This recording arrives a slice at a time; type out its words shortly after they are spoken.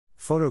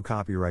Photo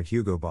copyright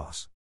Hugo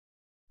Boss.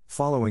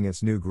 Following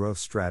its new growth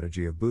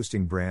strategy of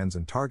boosting brands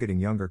and targeting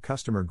younger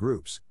customer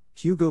groups,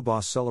 Hugo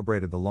Boss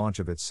celebrated the launch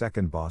of its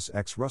second Boss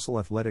X Russell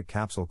Athletic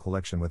Capsule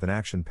Collection with an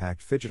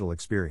action-packed phygital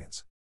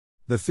experience.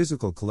 The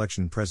physical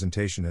collection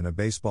presentation in a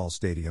baseball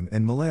stadium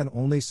in Milan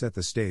only set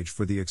the stage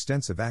for the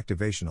extensive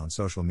activation on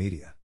social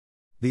media.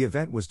 The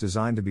event was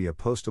designed to be a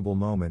postable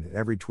moment at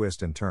every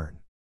twist and turn.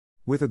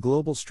 With a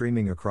global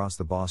streaming across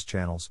the Boss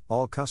channels,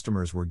 all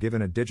customers were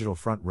given a digital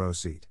front row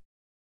seat.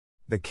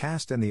 The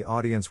cast and the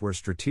audience were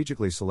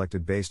strategically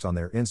selected based on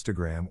their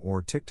Instagram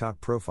or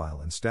TikTok profile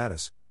and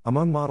status,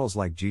 among models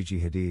like Gigi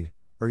Hadid,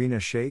 Irina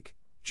Shayk,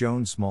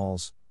 Joan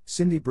Smalls,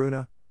 Cindy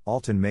Bruna,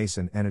 Alton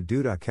Mason and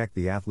Aduda Keck,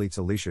 the athletes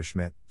Alicia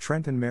Schmidt,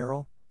 Trenton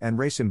Merrill, and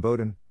Racing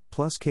Bowden,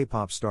 plus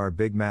K-pop star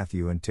Big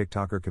Matthew and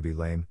TikToker Khaby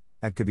Lame,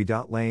 at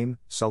Khaby.Lame,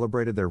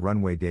 celebrated their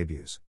runway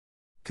debuts.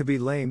 Khaby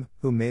Lame,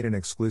 who made an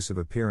exclusive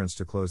appearance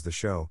to close the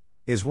show,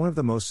 is one of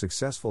the most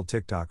successful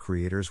TikTok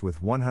creators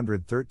with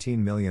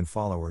 113 million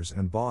followers,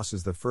 and Boss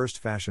is the first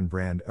fashion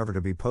brand ever to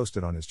be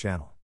posted on his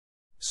channel.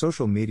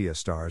 Social media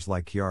stars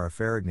like Chiara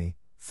Ferragni,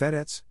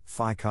 Fedez,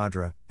 Phi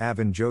Kadra,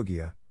 Avin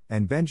Jogia,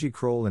 and Benji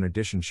Kroll in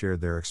addition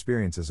shared their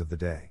experiences of the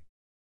day.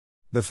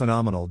 The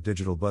phenomenal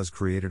digital buzz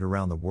created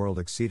around the world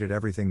exceeded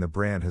everything the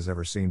brand has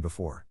ever seen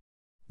before.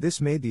 This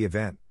made the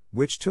event,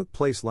 which took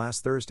place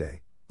last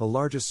Thursday, the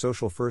largest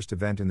social-first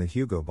event in the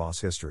Hugo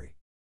Boss history.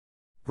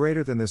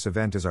 Greater than this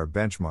event is our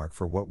benchmark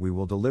for what we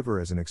will deliver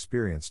as an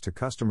experience to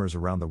customers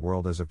around the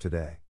world as of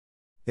today.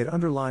 It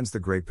underlines the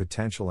great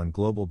potential and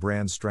global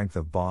brand strength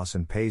of Boss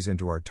and pays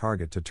into our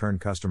target to turn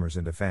customers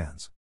into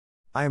fans.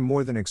 I am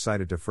more than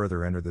excited to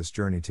further enter this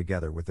journey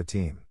together with the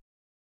team.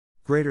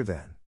 Greater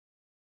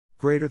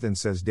than,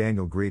 says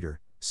Daniel Grieder,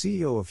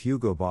 CEO of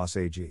Hugo Boss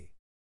AG.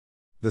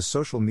 The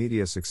social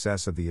media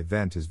success of the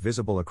event is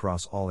visible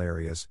across all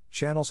areas,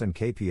 channels and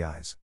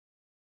KPIs.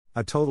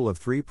 A total of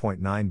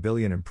 3.9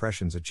 billion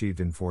impressions achieved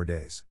in 4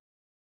 days.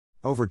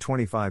 Over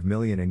 25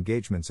 million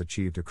engagements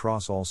achieved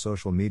across all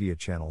social media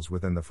channels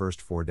within the first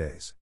 4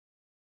 days.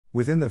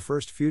 Within the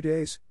first few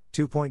days,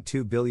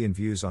 2.2 billion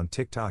views on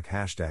TikTok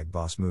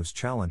 #BossMoves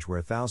Challenge,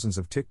 where thousands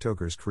of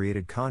TikTokers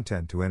created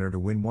content to enter to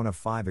win one of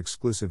 5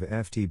 exclusive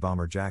NFT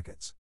bomber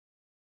jackets.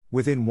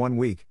 Within 1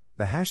 week,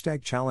 the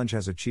hashtag challenge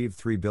has achieved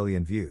 3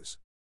 billion views.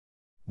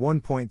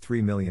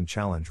 1.3 million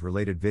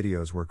challenge-related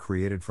videos were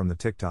created from the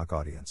TikTok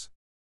audience.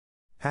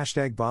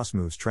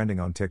 #BossMoves trending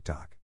on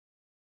TikTok.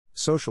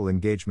 Social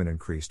engagement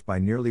increased by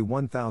nearly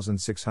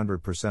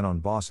 1,600% on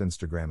Boss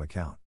Instagram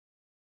account.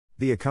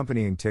 The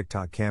accompanying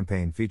TikTok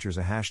campaign features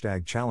a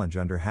hashtag challenge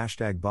under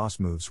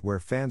 #BossMoves, where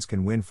fans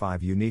can win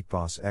 5 unique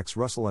Boss X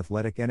Russell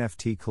Athletic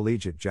NFT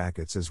collegiate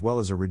jackets as well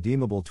as a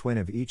redeemable twin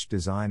of each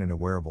design and a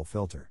wearable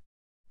filter.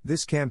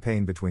 This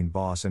campaign between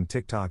Boss and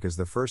TikTok is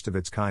the first of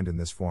its kind in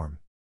this form.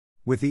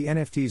 With the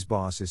NFTs,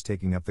 Boss is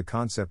taking up the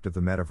concept of the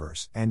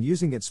metaverse and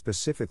using it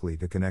specifically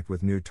to connect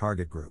with new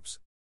target groups.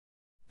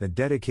 The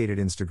dedicated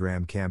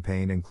Instagram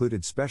campaign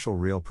included special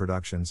reel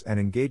productions and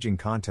engaging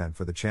content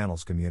for the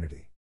channel's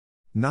community.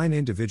 9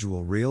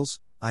 individual reels,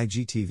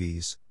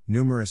 IGTVs,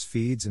 numerous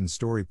feeds and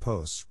story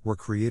posts were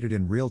created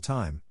in real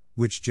time,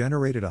 which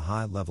generated a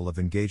high level of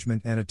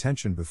engagement and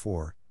attention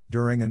before,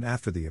 during and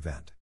after the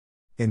event.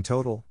 In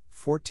total,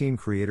 14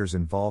 creators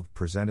involved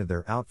presented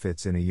their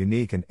outfits in a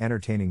unique and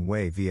entertaining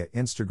way via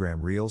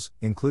Instagram Reels,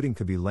 including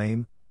Khaby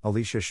Lame,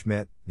 Alicia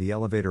Schmidt, The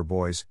Elevator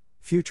Boys,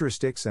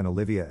 Futuristics and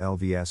Olivia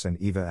LVS and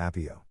Eva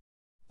Apio.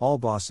 All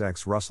Boss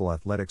X Russell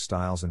athletic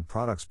styles and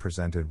products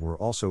presented were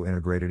also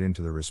integrated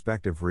into the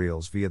respective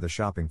Reels via the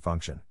shopping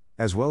function,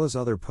 as well as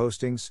other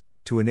postings,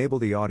 to enable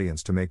the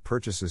audience to make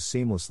purchases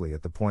seamlessly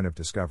at the point of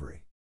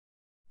discovery.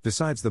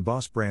 Besides the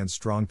Boss brand's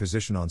strong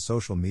position on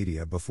social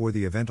media before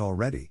the event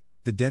already,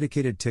 the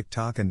dedicated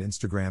TikTok and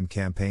Instagram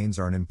campaigns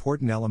are an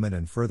important element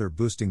in further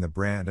boosting the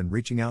brand and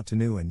reaching out to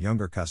new and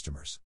younger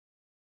customers.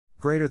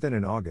 Greater than,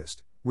 in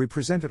August, we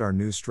presented our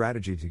new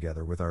strategy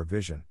together with our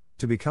vision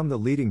to become the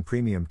leading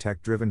premium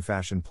tech-driven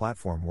fashion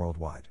platform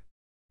worldwide.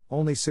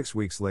 Only 6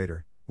 weeks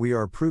later, we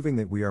are proving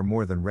that we are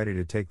more than ready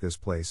to take this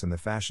place in the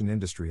fashion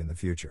industry in the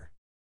future.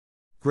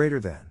 Greater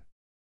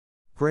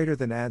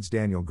than, adds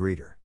Daniel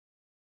Grieder.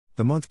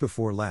 The month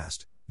before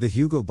last, the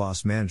Hugo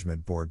Boss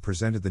Management Board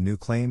presented the new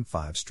Claim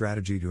 5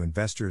 strategy to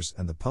investors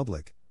and the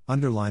public,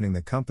 underlining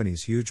the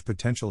company's huge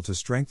potential to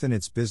strengthen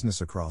its business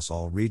across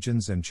all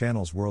regions and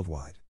channels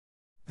worldwide.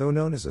 Though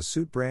known as a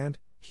suit brand,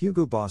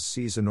 Hugo Boss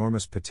sees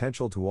enormous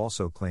potential to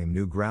also claim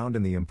new ground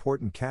in the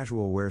important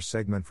casual wear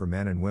segment for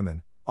men and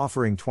women,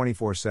 offering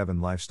 24/7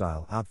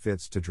 lifestyle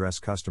outfits to dress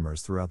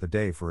customers throughout the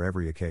day for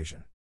every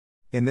occasion.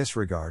 In this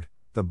regard,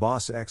 the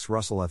Boss X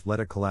Russell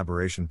Athletic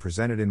collaboration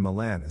presented in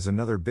Milan is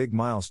another big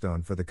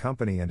milestone for the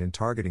company and in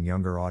targeting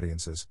younger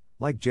audiences,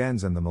 like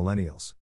Gens and the millennials.